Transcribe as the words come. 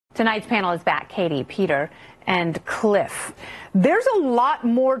Tonight's panel is back. Katie, Peter, and Cliff. There's a lot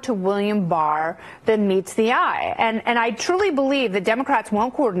more to William Barr than meets the eye. And I truly believe that Democrats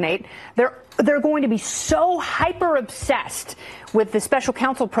won't coordinate. They're going to be so hyper obsessed with the special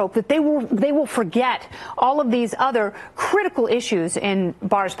counsel probe that they will forget all of these other critical issues in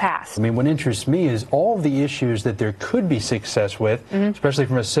Barr's past. I mean, what interests me is all the issues that there could be success with, especially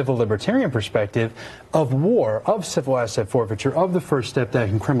from a civil libertarian perspective, of war, of civil asset forfeiture, of the First Step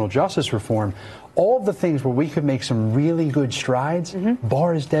Act and criminal justice reform, all the things where we could make some really good strides,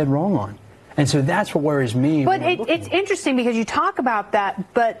 Barr is dead wrong on. And so that's what worries me. But it's interesting because you talk about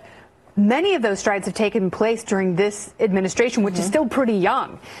that, but many of those strides have taken place during this administration, which is still pretty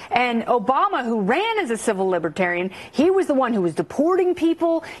young. And Obama, who ran as a civil libertarian, he was the one who was deporting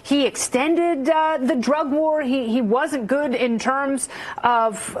people. He extended the drug war. He wasn't good in terms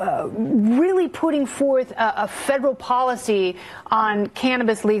of really putting forth a federal policy on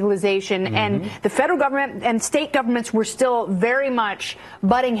cannabis legalization. And the federal government and state governments were still very much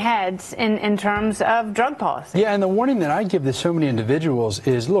butting heads in terms of drug policy. Yeah, and the warning that I give to so many individuals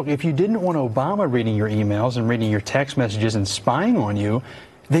is, look, if you didn't want Obama reading your emails and reading your text messages and spying on you,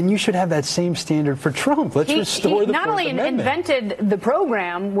 then you should have that same standard for Trump. Let's restore the Fourth Amendment. He not only invented the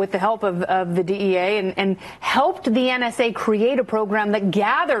program with the help of the DEA and helped the NSA create a program that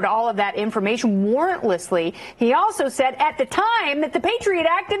gathered all of that information warrantlessly, he also said at the time that the Patriot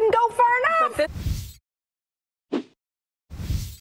Act didn't go far enough.